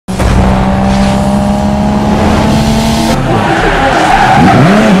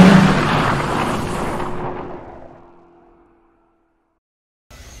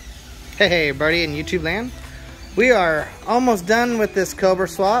Hey everybody in YouTube land. We are almost done with this Cobra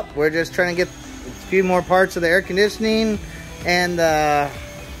swap. We're just trying to get a few more parts of the air conditioning and the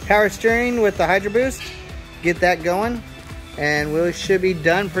power steering with the Hydro Boost. Get that going and we should be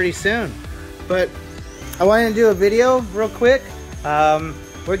done pretty soon. But I wanted to do a video real quick.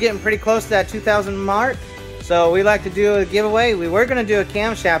 We're getting pretty close to that 2,000 mark. So we like to do a giveaway. We were going to do a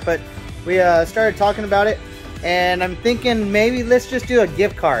camshaft, but we started talking about it. And I'm thinking maybe let's just do a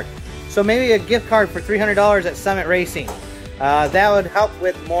gift card. So maybe a gift card for $300 at Summit Racing. That would help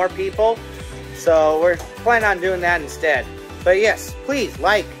with more people. So we're planning on doing that instead. But yes, please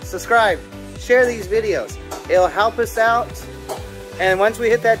like, subscribe, share these videos. It'll help us out. And once we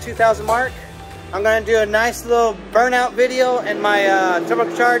hit that 2,000 mark, I'm gonna do a nice little burnout video in my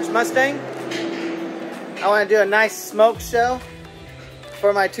turbocharged Mustang. I wanna do a nice smoke show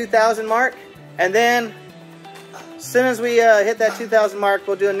for my 2,000 mark. And then as soon as we hit that 2,000 mark,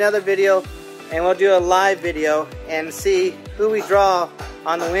 we'll do another video and we'll do a live video and see who we draw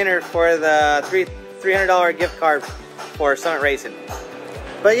on the winner for the $300 gift card for Summit Racing.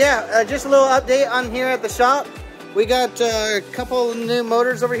 But yeah, just a little update on here at the shop. We got a couple new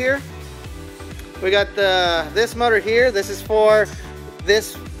motors over here. We got this motor here. This is for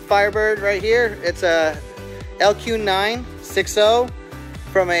this Firebird right here. It's a LQ960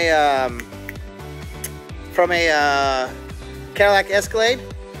 from a Cadillac Escalade.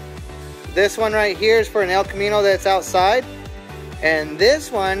 This one right here is for an El Camino that's outside, and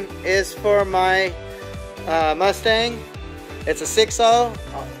this one is for my Mustang. It's a 6.0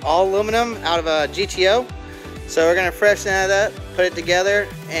 all aluminum out of a GTO. So we're gonna freshen that up, put it together,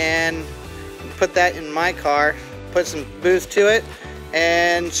 and put that in my car, put some boost to it,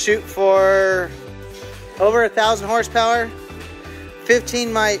 and shoot for over 1,000 horsepower.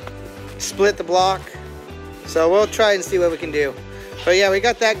 15 might split the block. So we'll try and see what we can do. But yeah, we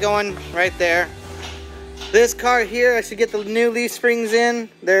got that going right there. This car here, I should get the new leaf springs in.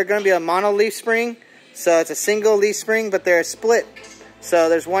 They're going to be a mono leaf spring. So it's a single leaf spring, but they're split. So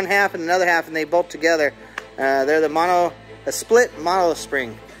there's one half and another half, and they bolt together. They're a split mono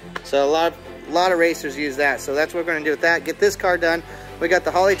spring. So a lot of racers use that. So that's what we're going to do with that. Get this car done. We got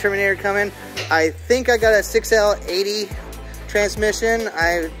the Holly Terminator coming. I think I got a 6L80 transmission.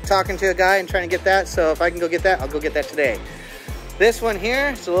 I'm talking to a guy and trying to get that, so if I can go get that, I'll go get that today. This one here,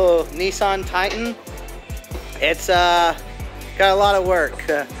 it's a little Nissan Titan. It's got a lot of work.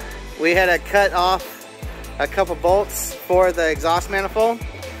 We had to cut off a couple bolts for the exhaust manifold,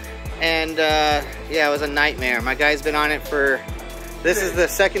 and yeah, it was a nightmare. My guy's been on it for, this is the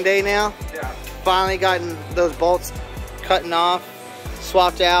second day now. Yeah. Finally gotten those bolts cutting off,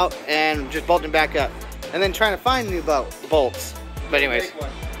 swapped out, and just bolting back up. And then trying to find new bolts. But anyways,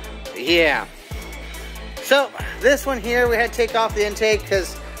 yeah. So this one here, we had to take off the intake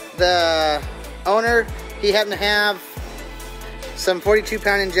because the owner, he happened to have some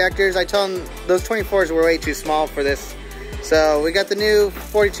 42-pound injectors. I told him those 24s were way too small for this. So we got the new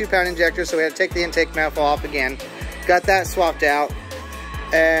 42-pound injector, so we had to take the intake manifold off again. Got that swapped out.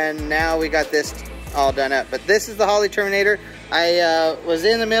 And now we got this all done up. But this is the Holly Terminator. I was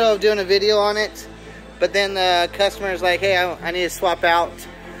in the middle of doing a video on it. But then the customer is like, hey, I need to swap out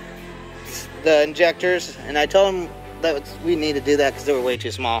the injectors. And I told him that we need to do that because they were way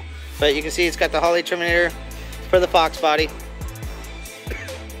too small. But you can see it's got the Holly Terminator for the Fox body.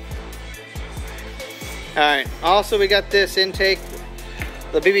 Alright, also we got this intake,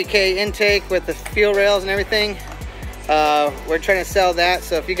 the BBK intake with the fuel rails and everything. We're trying to sell that,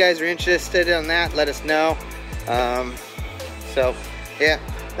 so if you guys are interested in that, let us know. So, yeah,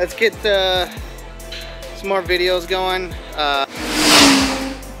 let's get some more videos going.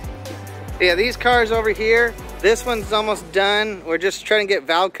 Yeah, these cars over here, this one's almost done. We're just trying to get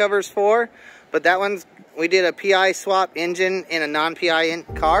valve covers for, but that one's, we did a PI swap engine in a non-PI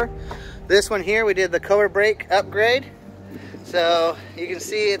car. This one here, we did the Cobra brake upgrade. So you can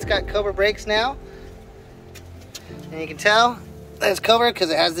see it's got Cobra brakes now. And you can tell that it's Cobra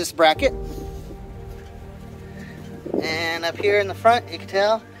because it has this bracket. And up here in the front, you can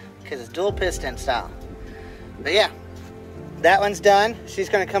tell because it's dual piston style. But yeah, that one's done. She's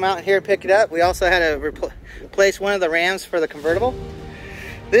going to come out here and pick it up. We also had to replace one of the rams for the convertible.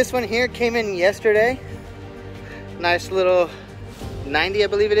 This one here came in yesterday. Nice little 90, I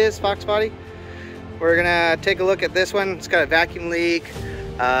believe it is, Fox body. We're going to take a look at this one. It's got a vacuum leak.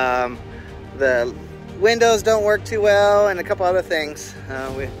 The windows don't work too well and a couple other things.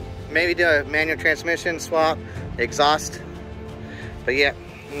 We maybe do a manual transmission swap, exhaust. But yeah.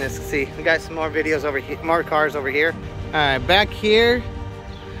 Let's see, we got some more videos over here, more cars over here. All right, back here,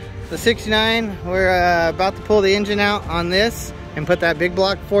 the 69, we're about to pull the engine out on this. and put that big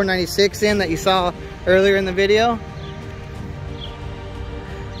block 496 in that you saw earlier in the video.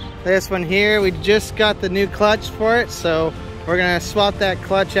 This one here, we just got the new clutch for it, so we're gonna swap that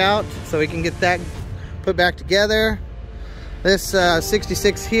clutch out so we can get that put back together. This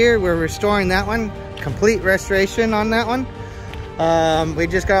 66 here, we're restoring that one. Complete restoration on that one. We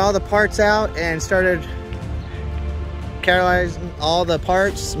just got all the parts out and started catalyzing all the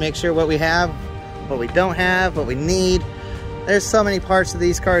parts, make sure what we have, what we don't have, what we need. There's so many parts that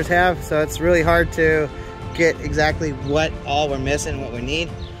these cars have, so it's really hard to get exactly what all we're missing, what we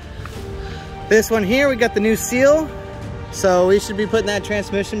need. This one here, we got the new seal, so we should be putting that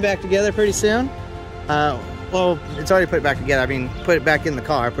transmission back together pretty soon. Well, it's already put back together. I mean, put it back in the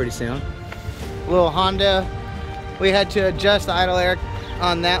car pretty soon. Little Honda, we had to adjust the idle air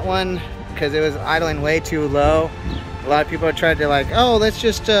on that one because it was idling way too low. A lot of people have tried to like, oh, let's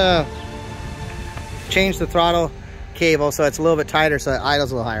just change the throttle cable so it's a little bit tighter so it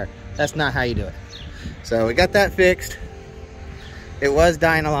idles a little higher. That's not how you do it. So we got that fixed. It was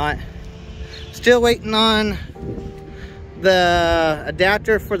dying a lot. Still waiting on the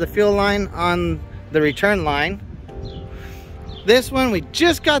adapter for the fuel line on the return line. This one, we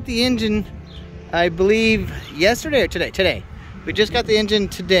just got the engine, I believe yesterday or today? Today. We just got the engine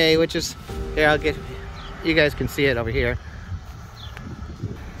today, which is, here, I'll get, you guys can see it over here.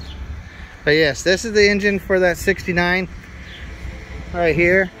 But yes, this is the engine for that 69 right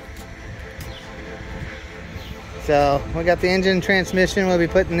here. So we got the engine transmission we'll be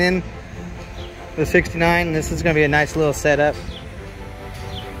putting in the 69. This is going to be a nice little setup.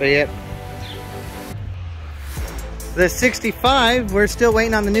 But yep. The 65, we're still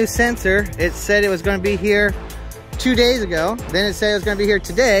waiting on the new sensor. It said it was going to be here 2 days ago. Then it said it was going to be here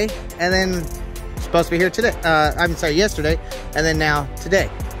today, and then it's supposed to be here today. I'm sorry, yesterday, and then now today.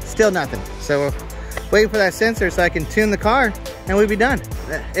 Still nothing. So we're waiting for that sensor so I can tune the car and we'd be done.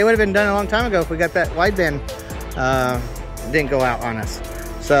 It would have been done a long time ago if we got that wideband didn't go out on us.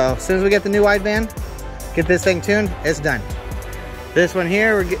 So as soon as we get the new wideband, get this thing tuned, it's done. This one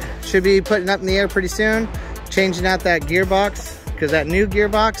here we should be putting up in the air pretty soon, changing out that gearbox because that new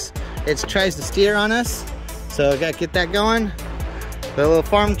gearbox, it tries to steer on us. So we got to get that going. The little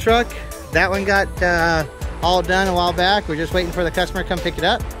farm truck, that one got all done a while back. We're just waiting for the customer to come pick it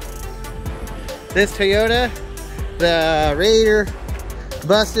up. This Toyota, the radiator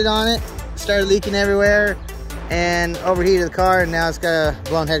busted on it, started leaking everywhere and overheated the car, and now it's got a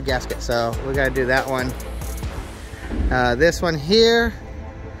blown head gasket, so we got to do that one. This one here,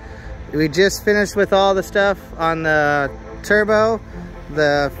 we just finished with all the stuff on the turbo,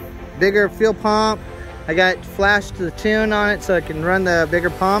 the bigger fuel pump. I got flashed to the tune on it so I can run the bigger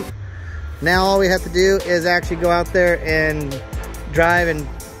pump. Now all we have to do is actually go out there and drive and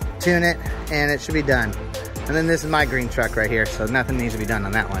tune it, and it should be done. And then this is my green truck right here, so nothing needs to be done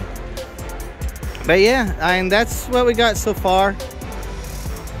on that one. But yeah, that's what we got so far.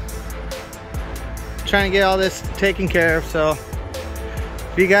 Trying to get all this taken care of. So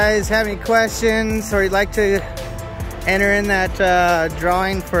if you guys have any questions or you'd like to enter in that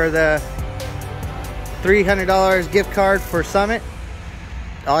drawing for the $300 gift card for Summit,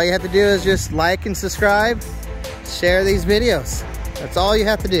 all you have to do is just like and subscribe, share these videos. That's all you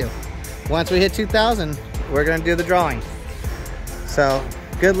have to do. Once we hit 2,000, we're gonna do the drawing. So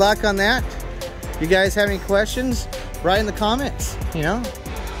good luck on that. If you guys have any questions, write in the comments, you know,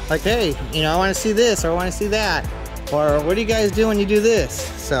 like, hey, you know, I want to see this or I want to see that, or what do you guys do when you do this?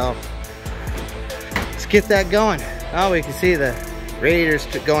 So let's get that going. Oh, we can see the radiators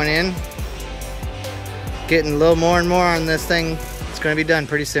going in, getting a little more and more on this thing. It's going to be done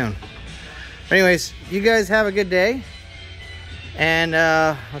pretty soon. Anyways, you guys have a good day, and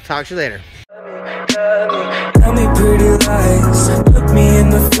I'll talk to you later. Tell me pretty lies, look me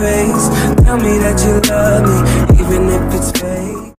in the face, tell me that you love me, even if it's